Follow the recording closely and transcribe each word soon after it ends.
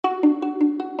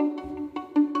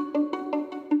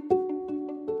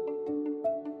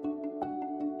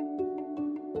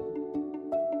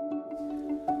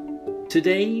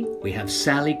Today we have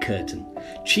Sally Curtin,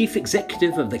 Chief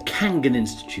Executive of the Kangan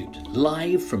Institute,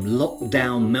 live from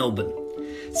lockdown Melbourne.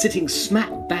 Sitting smack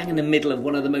bang in the middle of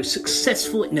one of the most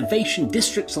successful innovation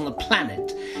districts on the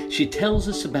planet, she tells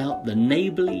us about the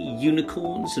neighbourly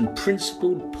unicorns and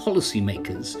principled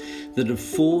policymakers that have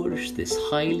forged this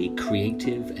highly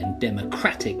creative and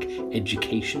democratic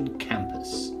education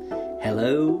campus.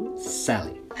 Hello,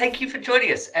 Sally. Thank you for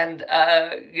joining us. And,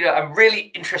 I'm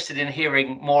really interested in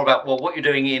hearing more about what you're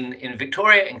doing in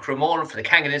Victoria, in Cremorne for the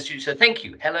Kangan Institute. So thank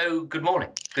you. Hello, good morning,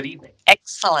 good evening.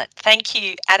 Excellent. Thank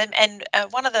you, Adam. And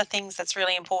one of the things that's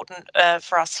really important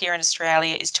for us here in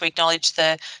Australia is to acknowledge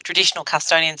the traditional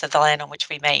custodians of the land on which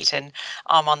we meet. And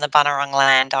I'm on the Bunurong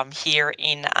land. I'm here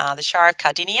in the Shire of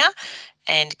Cardinia,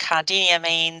 and Cardinia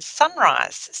means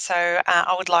sunrise. So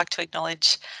I would like to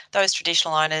acknowledge those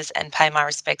traditional owners and pay my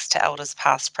respects to elders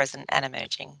past, present and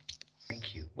emerging.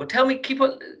 Thank you. Well, tell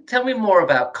me more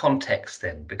about context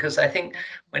then, because I think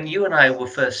when you and I were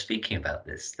first speaking about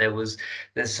this, there's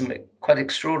some quite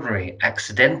extraordinary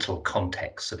accidental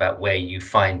context about where you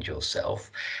find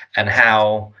yourself and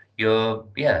how you're,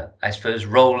 I suppose,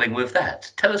 rolling with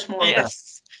that. Tell us more about.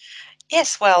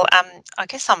 Yes, well, I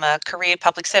guess I'm a career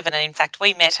public servant, and in fact,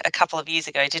 we met a couple of years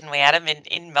ago, didn't we, Adam,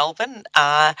 in Melbourne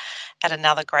at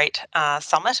another great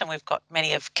summit, and we've got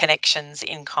many of connections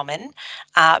in common.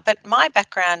 But my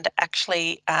background,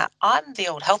 actually, I'm the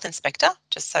old health inspector.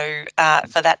 Just so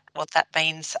for that, what that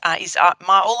means is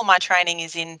all of my training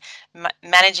is in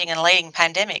managing and leading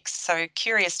pandemics. So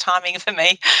curious timing for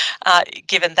me,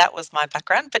 given that was my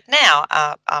background. But now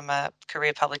I'm a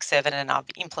career public servant, and I've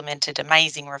implemented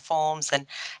amazing reforms and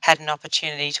had an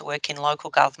opportunity to work in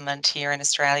local government here in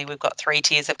Australia. We've got 3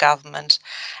 tiers of government,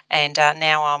 and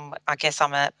now I'm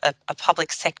a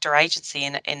public sector agency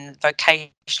in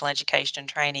vocational education and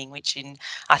training, which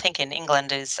I think in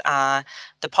England is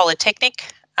the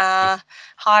Polytechnic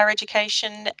higher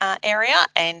education area,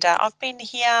 and I've been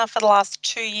here for the last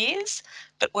 2 years,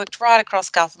 but worked right across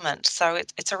government. So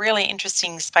it's a really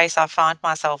interesting space I find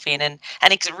myself in, and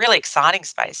it's a really exciting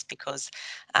space because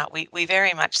we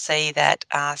very much see that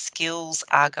skills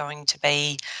are going to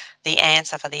be the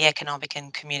answer for the economic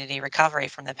and community recovery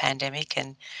from the pandemic,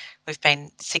 and we've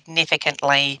been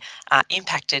significantly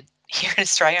impacted here in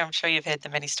Australia. I'm sure you've heard the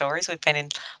many stories. We've been in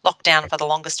lockdown for the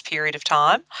longest period of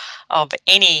time of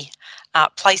any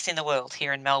place in the world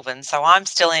here in Melbourne. So I'm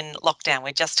still in lockdown.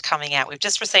 We're just coming out. We've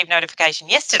just received notification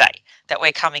yesterday that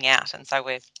we're coming out, and so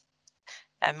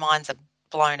our minds are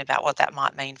blown about what that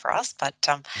might mean for us. But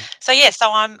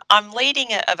so I'm leading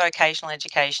a vocational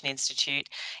education institute.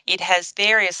 It has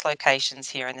various locations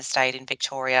here in the state in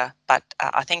Victoria, but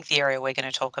I think the area we're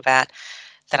going to talk about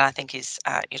that I think is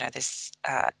this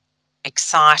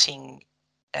exciting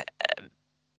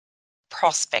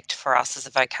prospect for us as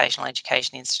a vocational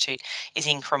education institute is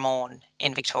in Cremorne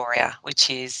in Victoria, which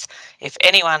is, if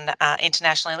anyone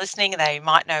internationally listening, they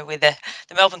might know where the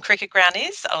Melbourne Cricket Ground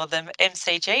is, or the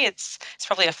MCG. It's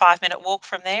probably a 5-minute walk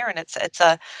from there, and it's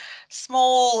a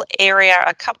small area,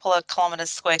 a couple of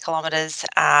square kilometres,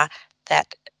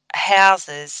 that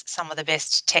houses some of the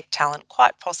best tech talent,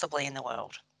 quite possibly in the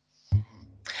world.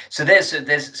 So there's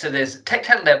tech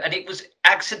talent there, and it was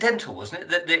accidental, wasn't it?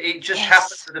 That it just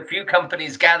happened that a few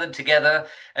companies gathered together,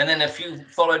 and then a few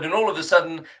followed, and all of a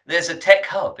sudden there's a tech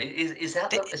hub. Is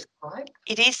that right?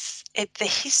 It is. The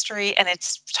history, and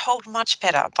it's told much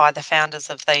better by the founders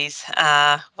of these,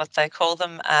 what they call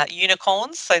them,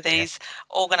 unicorns. So these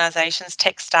organisations,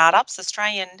 tech startups,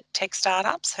 Australian tech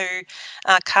startups, who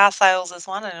Car Sales is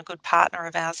one, and a good partner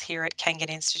of ours here at Kangan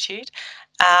Institute.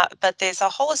 But there's a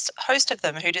whole host of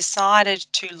them who decided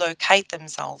to locate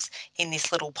themselves in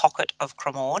this little pocket of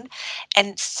Cremorne,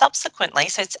 and subsequently,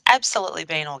 so it's absolutely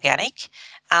been organic.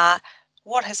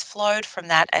 What has flowed from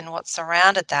that and what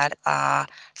surrounded that are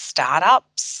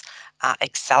startups,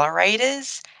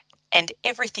 accelerators, and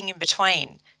everything in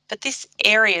between. But this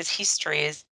area's history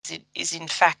is in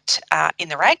fact in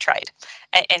the rag trade,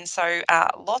 and so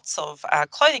lots of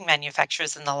clothing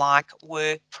manufacturers and the like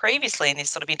were previously in this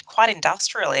sort of quite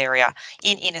industrial area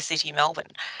in inner city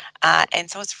Melbourne, and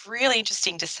so it's really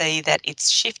interesting to see that it's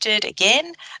shifted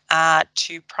again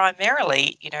to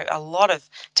primarily a lot of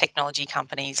technology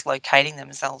companies locating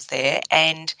themselves there.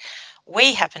 And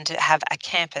we happen to have a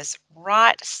campus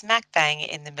right smack bang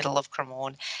in the middle of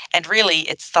Cremorne, and really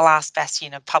it's the last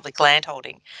bastion of public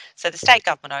landholding. So the state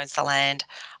government owns the land.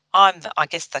 I'm,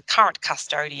 the current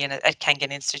custodian at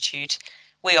Kangan Institute.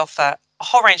 We offer a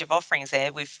whole range of offerings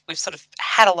there. We've sort of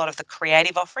had a lot of the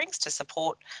creative offerings to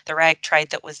support the rag trade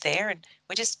that was there, and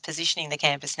we're just positioning the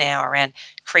campus now around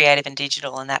creative and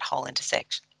digital and that whole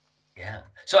intersection. Yeah.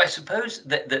 So I suppose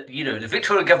that the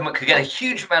Victorian government could get a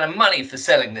huge amount of money for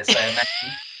selling this, I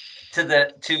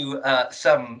imagine, to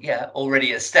some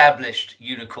already established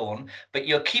unicorn, but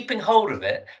you're keeping hold of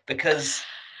it because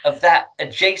of that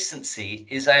adjacency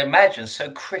is, I imagine, so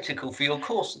critical for your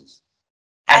courses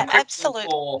and critical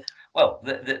Absolutely. for, well,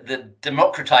 the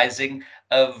democratizing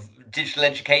of digital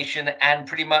education and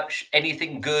pretty much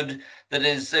anything good that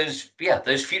is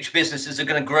those future businesses are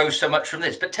going to grow so much from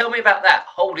this. But tell me about that,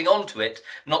 holding on to it,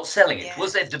 not selling it. Yeah.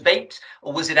 Was there debate,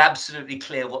 or was it absolutely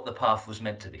clear what the path was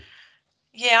meant to be?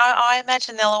 Yeah, I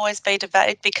imagine there'll always be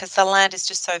debate because the land is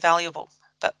just so valuable.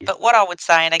 But what I would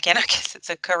say, and again, I guess it's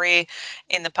a career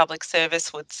in the public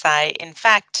service, would say, in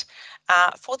fact,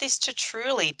 for this to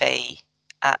truly be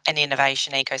an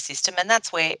innovation ecosystem, and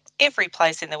that's where every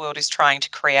place in the world is trying to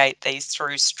create these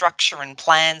through structure and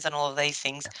plans and all of these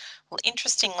things. Well,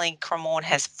 interestingly, Cremorne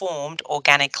has formed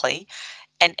organically,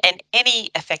 and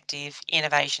any effective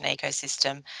innovation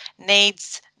ecosystem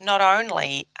needs not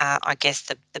only, I guess,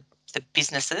 the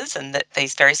businesses and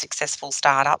these very successful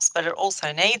startups, but it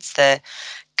also needs the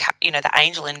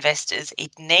angel investors.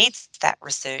 It needs that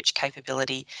research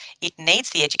capability. It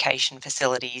needs the education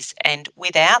facilities, and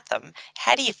without them,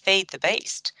 how do you feed the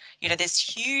beast? There's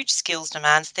huge skills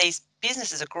demands. These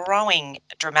businesses are growing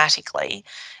dramatically,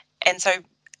 and so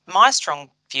my strong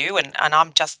view, and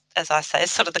I'm just, as I say,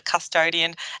 sort of the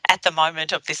custodian at the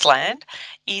moment of this land,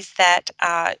 is that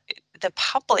the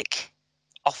public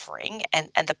offering and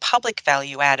the public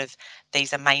value out of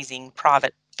these amazing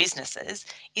private businesses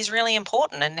is really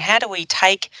important. And how do we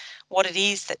take what it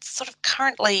is that's sort of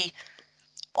currently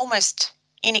almost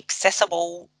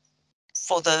inaccessible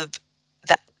for the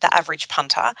average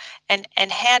punter,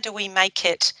 and how do we make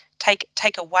it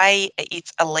take away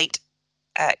its elite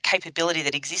capability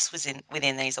that exists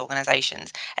within these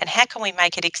organisations, and how can we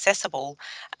make it accessible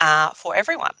for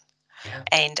everyone? Yeah.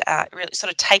 And really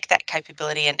sort of take that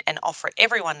capability and offer it.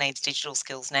 Everyone needs digital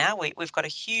skills now. We've got a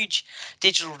huge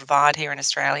digital divide here in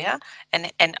Australia,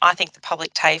 and I think the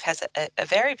public TAFE has a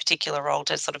very particular role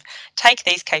to sort of take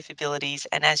these capabilities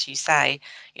and, as you say,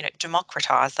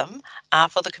 democratise them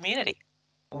for the community.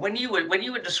 When you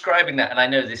were describing that, and I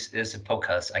know this is a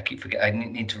podcast, I keep forgetting. I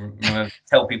need to remember to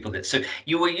tell people this. So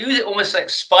you were using almost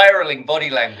like spiraling body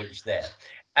language there,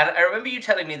 and I remember you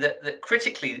telling me that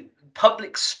critically,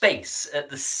 public space at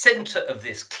the centre of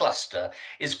this cluster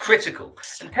is critical.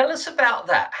 And tell us about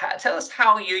that. Tell us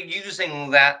how you're using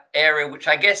that area, which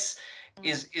I guess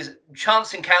is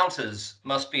chance encounters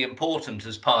must be important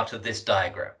as part of this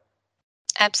diagram.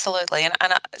 Absolutely, and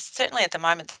certainly at the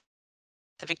moment,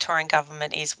 the Victorian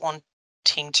government is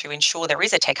wanting to ensure there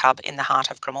is a tech hub in the heart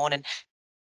of Cremorne, and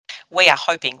we are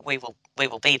hoping we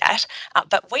will be that.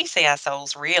 But we see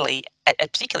ourselves really,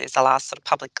 particularly as the last sort of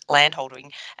public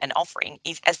landholding and offering,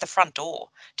 is as the front door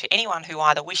to anyone who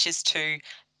either wishes to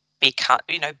be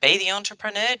the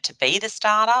entrepreneur, to be the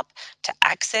startup, to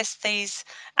access these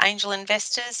angel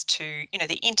investors, to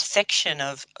the intersection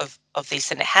of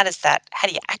this, and how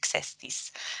do you access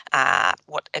this,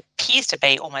 what appears to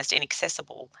be almost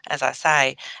inaccessible, as I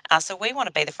say. So we want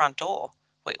to be the front door.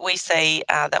 We see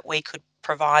that we could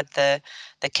provide the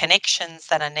connections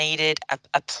that are needed,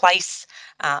 a place.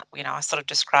 I sort of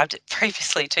described it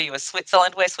previously to you as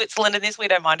Switzerland. We're Switzerland in this. We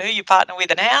don't mind who you partner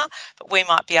with and how, but we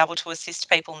might be able to assist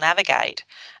people navigate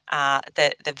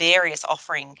the various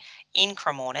offering in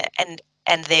Cremorne,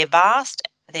 and they're vast,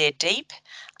 they're deep,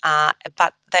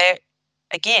 but they're,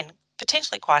 again,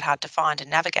 potentially quite hard to find and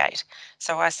navigate.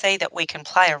 So I see that we can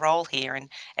play a role here,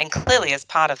 and clearly as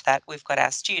part of that, we've got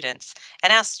our students,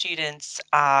 and our students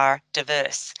are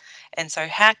diverse. And so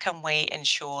how can we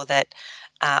ensure that,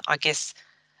 I guess,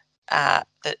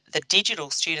 the digital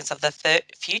students of the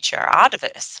future are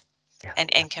diverse,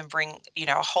 and can bring,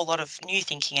 a whole lot of new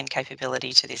thinking and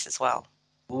capability to this as well.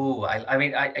 Oh, I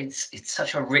mean, it's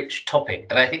such a rich topic,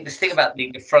 and I think this thing about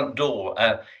being the front door.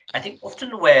 I think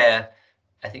often where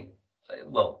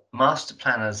well, master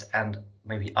planners and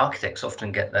maybe architects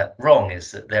often get that wrong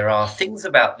is that there are things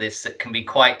about this that can be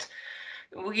quite,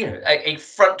 a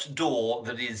front door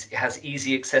that has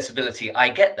easy accessibility. I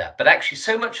get that, but actually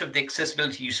so much of the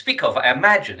accessibility you speak of, I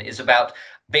imagine, is about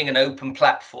being an open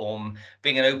platform,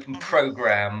 being an open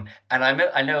program. And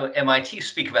I know MIT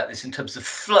speak about this in terms of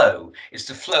flow. It's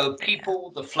the flow of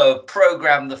people, the flow of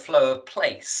program, the flow of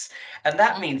place. And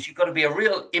that means you've got to be a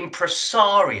real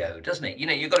impresario, doesn't it?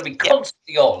 You've got to be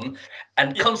constantly on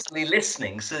and constantly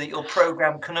listening so that your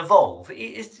program can evolve.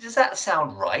 Does that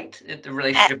sound right, the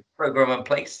relationship program and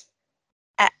place?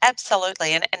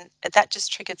 Absolutely, and that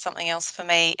just triggered something else for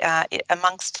me.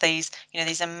 Amongst these,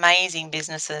 these amazing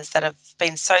businesses that have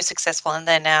been so successful, and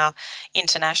they're now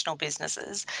international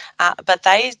businesses, but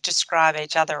they describe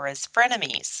each other as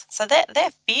frenemies. So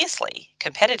they're fiercely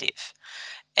competitive.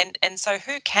 And so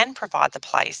who can provide the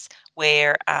place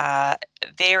where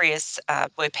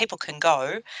where people can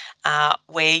go,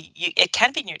 where it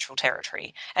can be neutral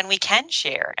territory, and we can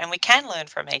share and we can learn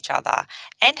from each other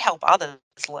and help others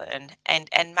learn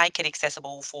and make it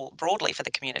accessible for broadly for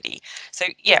the community. So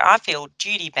yeah, I feel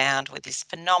duty bound with this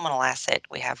phenomenal asset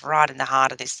we have right in the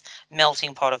heart of this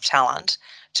melting pot of talent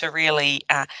to really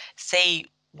see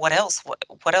what else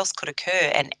could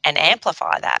occur and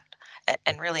amplify that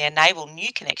and really enable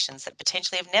new connections that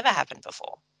potentially have never happened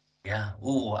before. Yeah.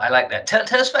 Oh, I like that.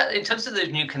 Tell us about, in terms of those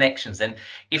new connections. Then,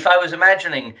 if I was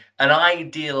imagining an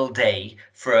ideal day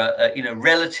for a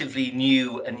relatively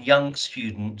new and young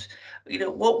student,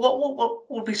 what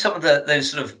would be some of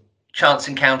those sort of chance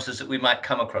encounters that we might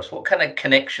come across? What kind of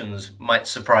connections might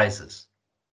surprise us?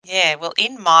 Yeah, well,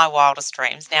 in my wildest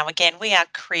dreams, now again, we are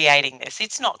creating this.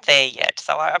 It's not there yet,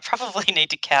 so I probably need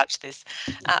to couch this.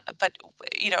 But,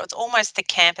 it's almost the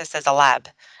campus as a lab.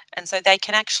 And so they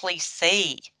can actually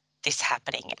see this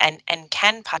happening and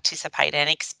can participate and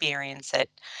experience it,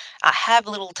 have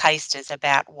little tasters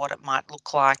about what it might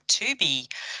look like to be,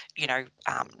 you know,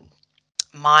 um,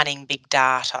 mining big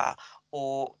data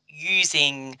or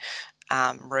using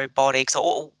robotics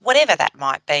or whatever that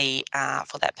might be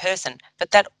for that person,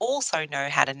 but that also know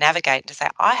how to navigate to say,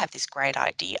 I have this great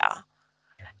idea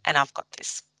and I've got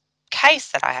this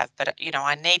case that I have, but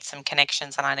I need some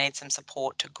connections and I need some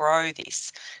support to grow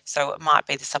this. So it might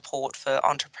be the support for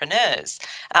entrepreneurs.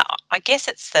 I guess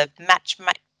it's the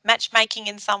matchmaking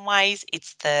in some ways.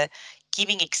 It's the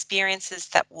giving experiences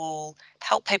that will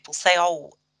help people say,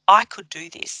 oh, I could do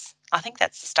this. I think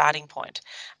that's the starting point.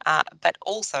 But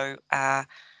also, I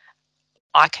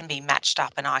can be matched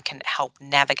up and I can help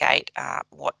navigate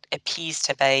what appears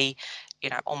to be,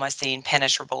 almost the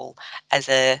impenetrable as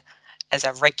a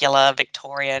regular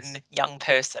Victorian young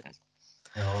person.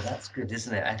 Oh, that's good,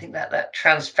 isn't it? I think that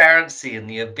transparency and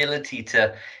the ability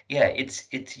to, yeah,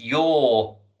 it's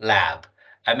your lab.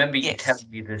 I remember you Yes, telling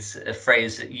me this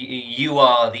phrase that you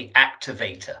are the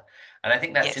activator, and I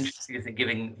think that's yes, interesting, is it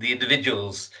giving the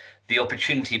individuals the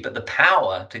opportunity, but the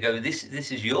power to go, this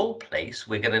is your place.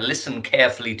 We're going to listen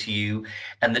carefully to you,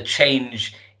 and the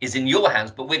change is in your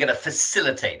hands, but we're going to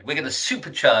facilitate. We're going to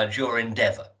supercharge your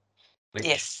endeavor, which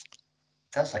yes.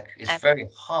 sounds like it's very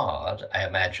hard, I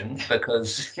imagine,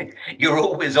 because you're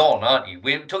always on, aren't you?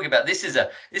 We're talking about, this is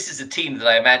a team that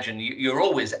I imagine you're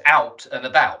always out and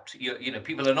about.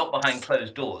 People are not behind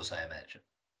closed doors, I imagine.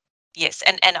 Yes,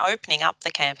 and opening up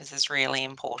the campus is really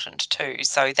important too,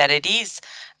 so that it is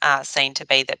seen to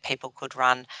be that people could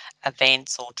run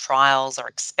events or trials or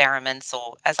experiments,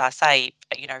 or as I say,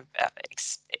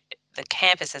 the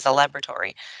campus is a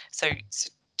laboratory. So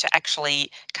to actually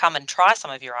come and try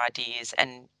some of your ideas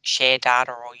and share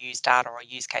data or use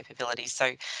capabilities.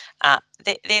 So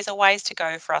there's a ways to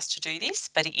go for us to do this,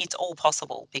 but it's all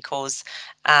possible because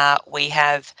we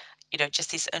have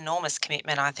just this enormous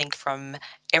commitment, I think, from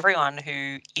everyone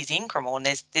who is in Cremorne.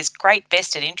 There's great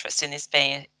vested interest in this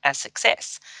being a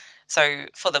success. So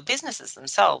for the businesses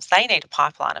themselves, they need a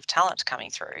pipeline of talent coming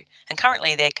through, and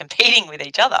currently they're competing with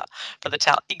each other for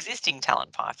the existing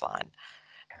talent pipeline.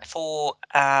 For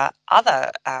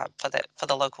for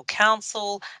the local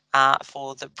council,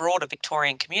 for the broader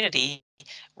Victorian community,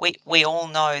 we all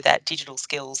know that digital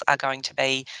skills are going to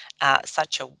be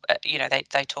such a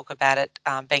they talk about it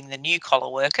being the new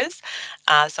collar workers.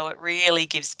 So it really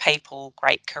gives people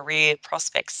great career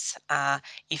prospects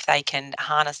if they can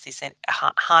harness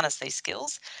these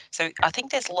skills. So I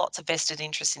think there's lots of vested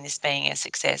interest in this being a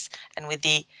success, and with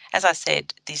as I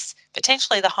said, this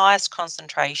potentially the highest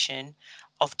concentration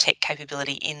of tech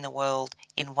capability in the world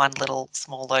in one little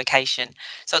small location.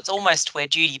 So it's almost we're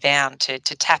duty bound to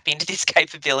tap into this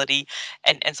capability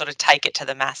and sort of take it to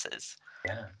the masses.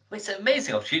 Yeah, well, it's an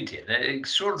amazing opportunity. Yeah.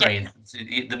 Extraordinary,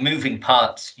 the moving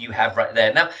parts you have right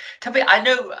there. Now, tell me, I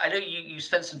know you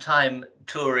spent some time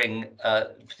touring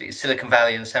Silicon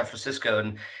Valley and San Francisco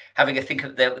and having a think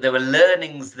of there were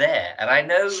learnings there, and I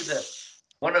know that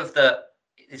one of the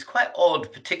it's quite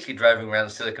odd, particularly driving around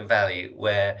Silicon Valley,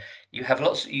 where you have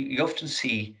you often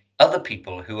see other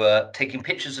people who are taking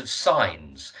pictures of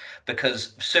signs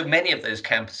because so many of those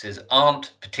campuses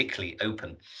aren't particularly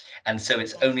open. and so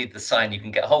it's only the sign you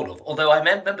can get hold of. Although I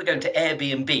remember going to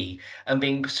Airbnb and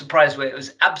being surprised where it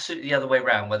was absolutely the other way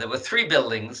around, where there were 3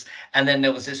 buildings and then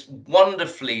there was this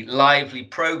wonderfully lively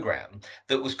program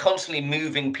that was constantly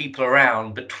moving people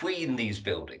around between these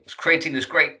buildings, creating this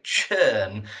great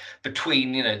churn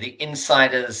between, the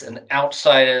insiders and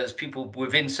outsiders, people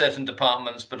within certain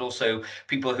departments, but also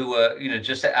people who were,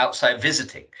 just outside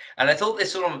visiting. And I thought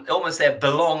this sort of almost their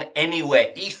belong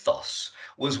anywhere ethos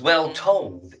was well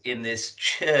told in this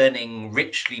churning,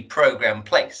 richly programmed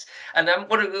place. And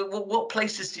what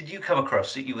places did you come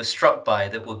across that you were struck by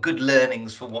that were good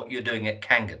learnings for what you're doing at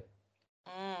Kangan?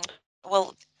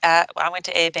 Well, I went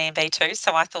to Airbnb too,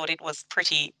 so I thought it was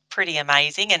pretty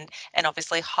amazing, and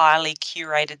obviously highly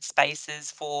curated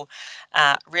spaces for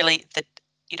really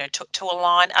to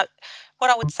align. What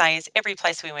I would say is every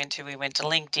place we went to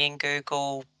LinkedIn,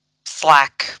 Google,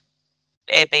 Slack,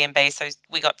 Airbnb, so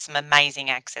we got some amazing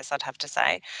access, I'd have to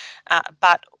say.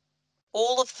 But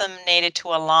all of them needed to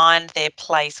align their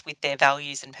place with their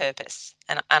values and purpose.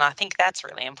 And I think that's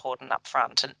really important up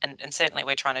front. And certainly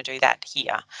we're trying to do that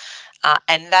here.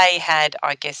 And they had,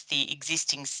 I guess, the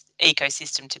existing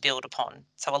ecosystem to build upon.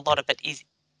 So a lot of it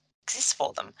exists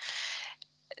for them.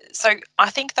 So I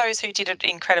think those who did it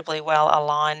incredibly well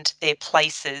aligned their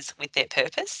places with their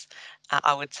purpose.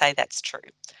 I would say that's true.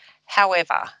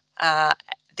 However,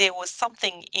 there was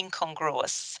something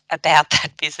incongruous about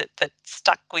that visit that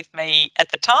stuck with me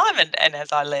at the time and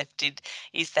as I left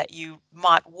is that you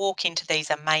might walk into these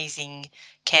amazing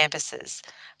campuses,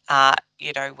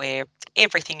 where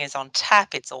everything is on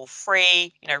tap, it's all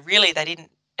free. Really they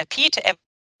didn't appear to ever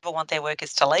want their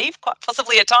workers to leave, quite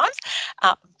possibly at times,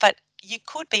 but you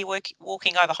could be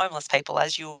walking over homeless people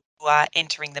as you are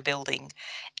entering the building,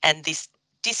 and this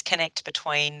disconnect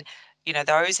between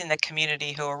those in the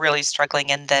community who are really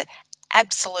struggling and the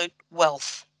absolute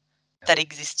wealth that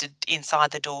existed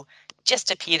inside the door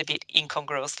just appeared a bit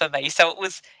incongruous for me. So it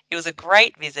was a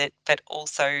great visit, but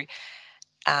also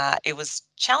it was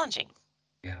challenging.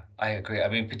 Yeah, I agree. I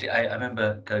mean, I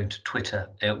remember going to Twitter.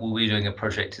 We were doing a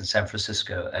project in San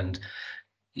Francisco, and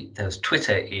there was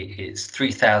Twitter. It's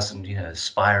 3,000,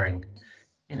 aspiring,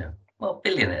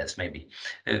 billionaires maybe,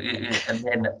 and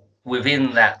then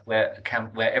within that, where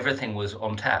everything was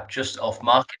on tap, just off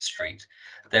Market Street,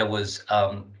 there was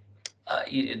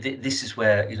this is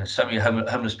where so many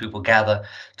homeless people gather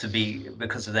to be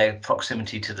because of their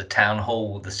proximity to the town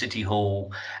hall, the city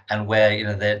hall, and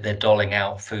where they're doling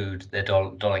out food, they're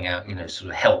doling out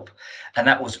sort of help, and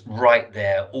that was right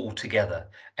there all together.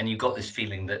 And you got this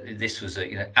feeling that this was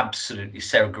a absolutely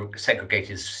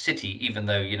segregated city, even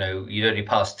though you'd only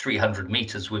passed 300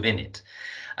 meters within it.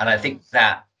 And I think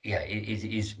that it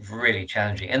is really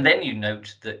challenging. And then you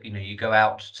note that you go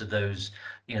out to those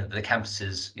the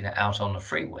campuses out on the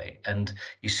freeway, and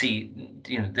you see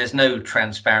there's no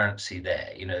transparency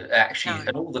there, actually. No.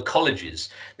 At all the colleges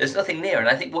there's nothing there. And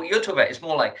I think what you're talking about is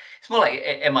more like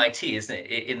MIT, isn't it,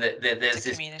 in that there's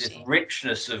this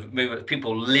richness of movement.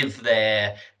 People live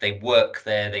there, they work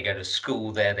there, they go to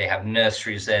school there, they have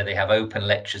nurseries there, they have open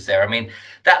lectures there. I mean,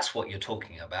 that's what you're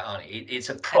talking about, aren't you? It's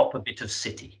a proper bit of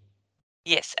city.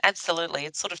 Yes, absolutely.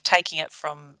 It's sort of taking it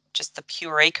from just the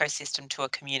pure ecosystem to a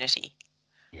community.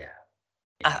 Yeah.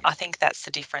 I think that's the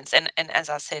difference. And as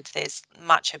I said, there's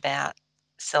much about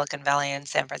Silicon Valley and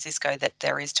San Francisco that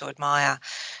there is to admire,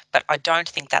 but I don't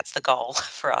think that's the goal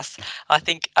for us. I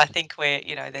think we're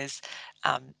there's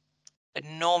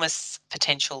enormous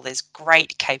potential. There's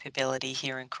great capability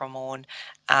here in Cremorne.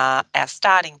 Our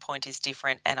starting point is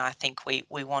different, and I think we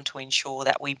want to ensure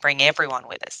that we bring everyone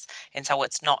with us. And so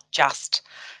it's not just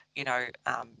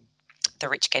the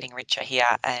rich getting richer here,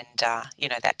 and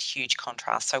that huge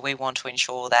contrast. So we want to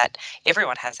ensure that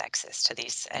everyone has access to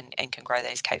this and can grow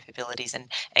these capabilities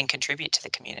and contribute to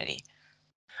the community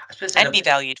and be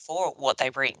valued for what they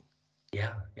bring.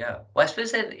 Yeah. Well, I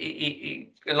suppose that a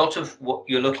lot of what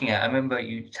you're looking at, I remember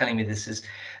you telling me this, is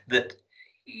that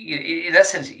in that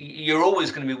sense you're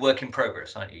always going to be work in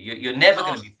progress, aren't you? You're never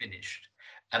going to be finished.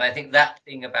 And I think that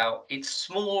thing about it's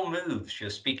small moves you're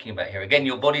speaking about here. Again,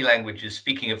 your body language is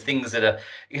speaking of things that are,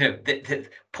 that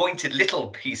pointed little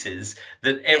pieces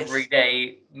that every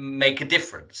day make a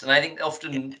difference. And I think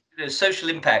often social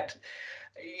impact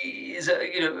is,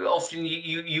 often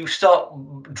you start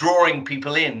drawing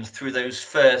people in through those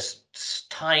first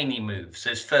tiny moves,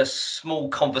 those first small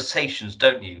conversations,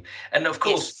 don't you? And of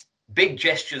course, big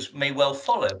gestures may well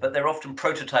follow, but they're often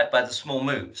prototyped by the small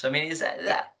moves. I mean, is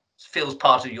that feels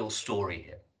part of your story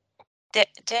here?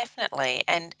 Definitely,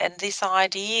 and this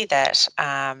idea that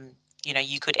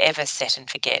you could ever set and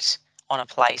forget on a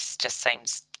place just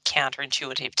seems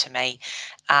counterintuitive to me.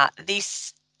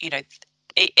 This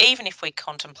even if we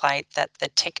contemplate that the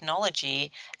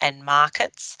technology and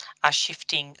markets are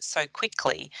shifting so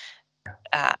quickly,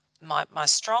 my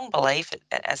strong belief,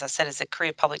 as I said, as a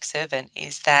career public servant,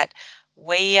 is that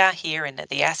we are here and that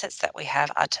the assets that we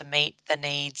have are to meet the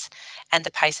needs and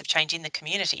the pace of change in the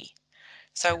community.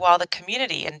 So while the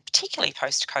community, and particularly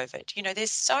post-COVID,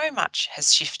 there's so much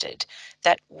has shifted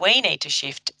that we need to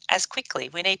shift as quickly.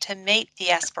 We need to meet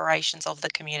the aspirations of the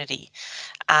community.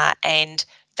 And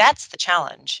that's the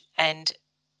challenge. And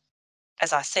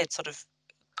as I said, sort of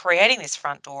creating this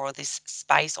front door or this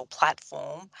space or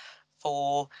platform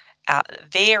for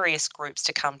various groups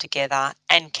to come together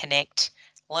and connect,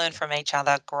 learn from each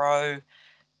other, grow,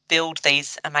 build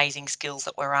these amazing skills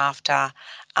that we're after,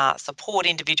 support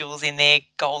individuals in their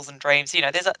goals and dreams.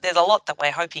 There's a lot that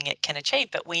we're hoping it can achieve,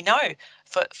 but we know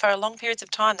for long periods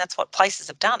of time that's what places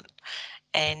have done.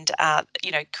 And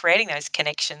creating those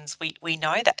connections, we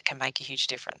know that can make a huge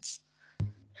difference.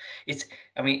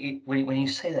 When you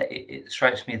say that, it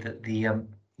strikes me that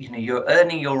you're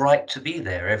earning your right to be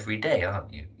there every day,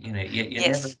 aren't you? You're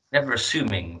Yes. never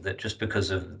assuming that just because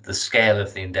of the scale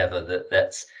of the endeavor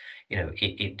that's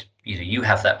you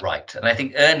have that right. And I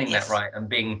think earning Yes. that right and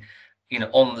being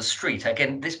on the street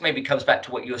again, this maybe comes back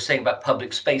to what you were saying about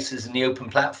public spaces and the open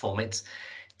platform. It's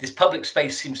this public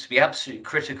space seems to be absolutely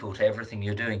critical to everything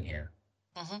you're doing here.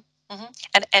 Mm-hmm.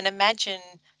 Mm-hmm. And imagine,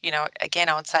 again,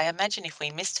 I would say, imagine if we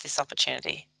missed this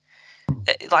opportunity.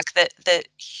 Like the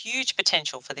huge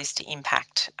potential for this to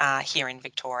impact here in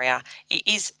Victoria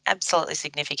is absolutely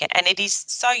significant, and it is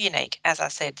so unique, as I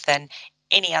said, than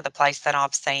any other place that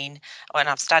I've seen when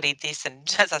I've studied this,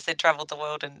 and as I said, travelled the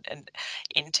world, and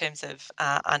in terms of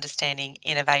understanding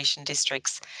innovation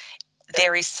districts.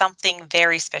 There is something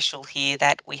very special here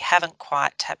that we haven't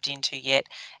quite tapped into yet.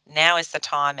 Now is the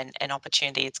time and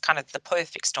opportunity. It's kind of the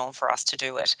perfect storm for us to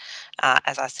do it.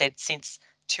 As I said, since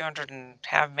 200 and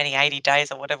how many 80 days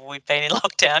or whatever we've been in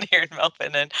lockdown here in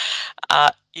Melbourne, and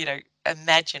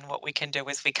imagine what we can do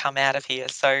as we come out of here.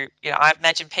 So I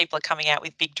imagine people are coming out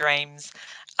with big dreams,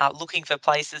 looking for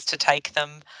places to take them.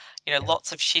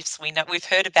 Lots of shifts. We've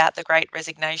heard about the Great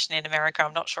Resignation in America.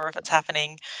 I'm not sure if it's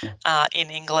happening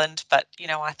in England, but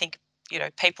I think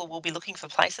people will be looking for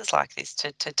places like this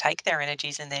to take their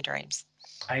energies and their dreams.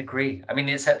 I agree. I mean,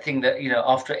 it's that thing that,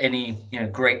 after any,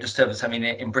 great disturbance, I mean,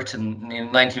 in Britain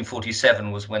in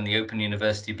 1947 was when the Open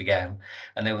University began,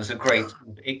 and there was a great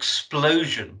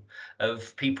explosion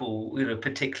of people,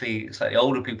 particularly slightly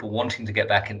older people wanting to get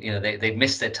back, and, they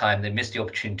missed their time, they missed the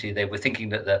opportunity. They were thinking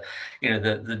that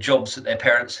the jobs that their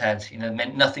parents had,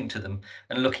 meant nothing to them,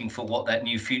 and looking for what that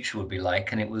new future would be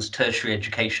like. And it was tertiary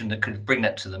education that could bring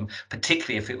that to them,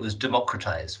 particularly if it was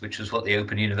democratized, which is what the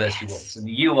Open University was. And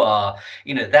you are,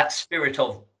 that spirit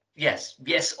of yes,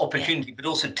 opportunity, but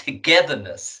also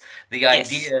togetherness. The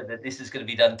idea that this is going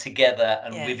to be done together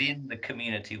and within the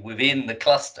community, within the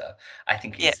cluster, I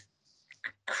think is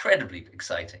incredibly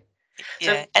exciting.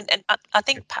 Yeah, so, and I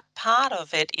think part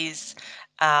of it is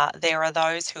there are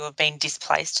those who have been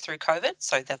displaced through COVID,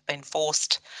 so they've been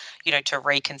forced, to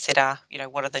reconsider,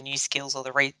 what are the new skills or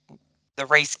the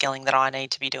reskilling that I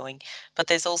need to be doing. But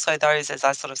there's also those, as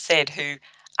I sort of said, who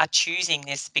are choosing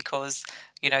this because,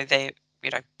 they're,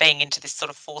 being into this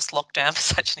sort of forced lockdown for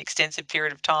such an extensive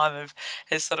period of time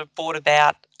has sort of brought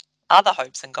about other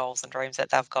hopes and goals and dreams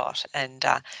that they've got. And,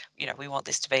 we want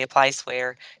this to be a place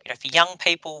where, for young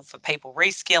people, for people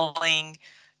reskilling,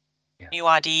 new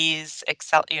ideas,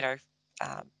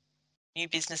 new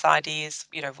business ideas,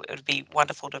 it would be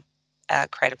wonderful to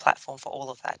create a platform for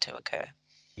all of that to occur.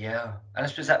 Yeah, and I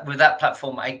suppose that with that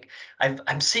platform,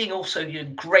 I'm seeing also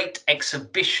great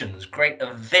exhibitions, great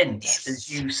events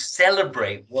as you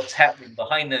celebrate what's happening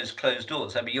behind those closed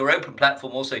doors. I mean, your open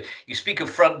platform also, you speak of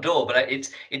front door, but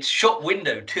it's shop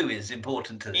window too is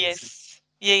important to this. Yes,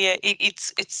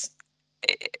 it's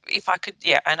if I could,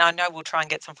 and I know we'll try and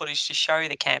get some footage to show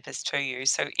the campus to you.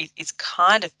 So it's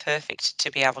kind of perfect to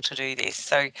be able to do this.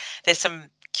 So there's some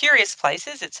curious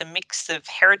places. It's a mix of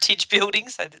heritage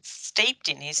buildings, so that's steeped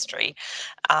in history,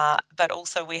 but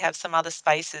also we have some other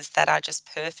spaces that are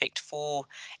just perfect for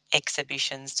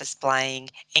exhibitions, displaying,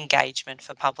 engagement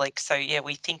for public. So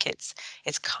we think it's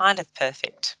kind of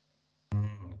perfect.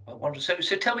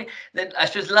 So tell me then, I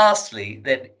suppose lastly,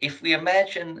 that if we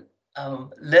imagine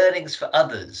learnings for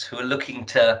others who are looking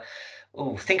to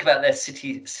think about their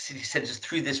city centres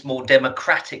through this more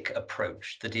democratic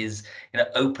approach that is,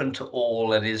 open to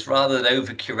all, and is, rather than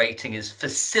over curating, is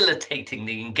facilitating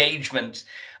the engagement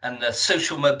and the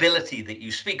social mobility that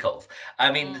you speak of.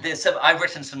 I mean, I've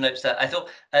written some notes that I thought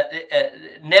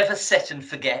never set and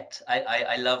forget.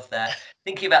 I love that.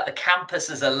 Thinking about the campus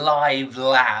as a live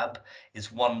lab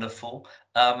is wonderful.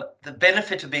 The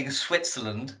benefit of being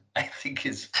Switzerland, I think,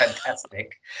 is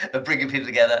fantastic, of bringing people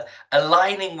together.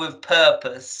 Aligning with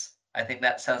purpose, I think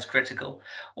that sounds critical.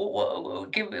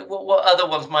 What other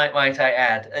ones might I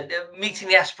add? Meeting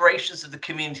the aspirations of the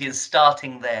community and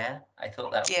starting there. I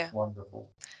thought that was wonderful.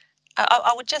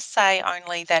 I would just say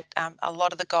only that a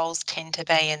lot of the goals tend to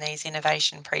be in these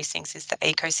innovation precincts is the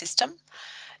ecosystem.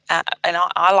 And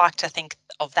I like to think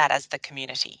of that as the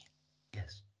community.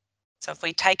 Yes. So if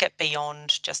we take it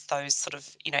beyond just those sort of,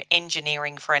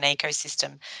 engineering for an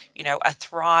ecosystem, a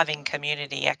thriving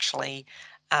community actually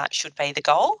should be the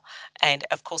goal. And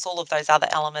of course, all of those other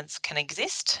elements can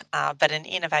exist, but an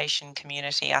innovation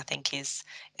community, I think, is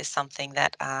something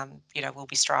that, we'll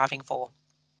be striving for.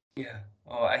 Yeah.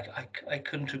 Oh, I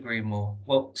couldn't agree more.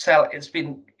 Well, Sal, it's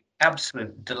been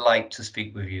absolute delight to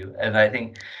speak with you. And I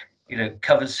think,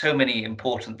 covered so many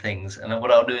important things. And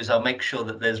what I'll do is I'll make sure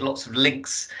that there's lots of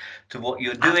links to what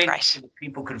you're doing so that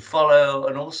people can follow,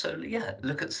 and also,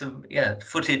 look at some,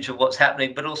 footage of what's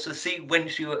happening, but also see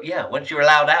once you're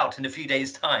allowed out in a few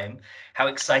days' time, how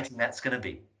exciting that's going to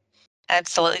be.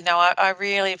 Absolutely. No, I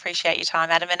really appreciate your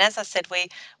time, Adam. And as I said,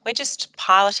 we're just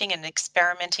piloting and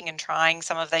experimenting and trying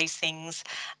some of these things,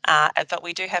 but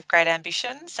we do have great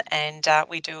ambitions, and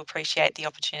we do appreciate the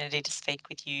opportunity to speak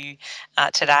with you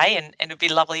today. And it'd be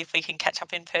lovely if we can catch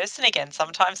up in person again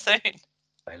sometime soon.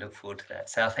 I look forward to that.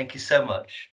 Sal, thank you so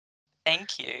much.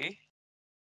 Thank you.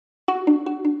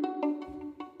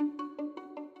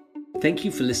 Thank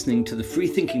you for listening to the Free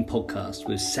Thinking Podcast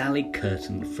with Sally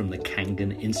Curtin from the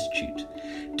Kangan Institute.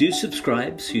 Do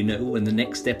subscribe so you know when the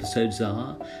next episodes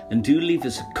are, and do leave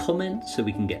us a comment so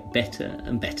we can get better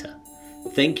and better.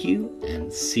 Thank you,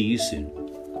 and see you soon.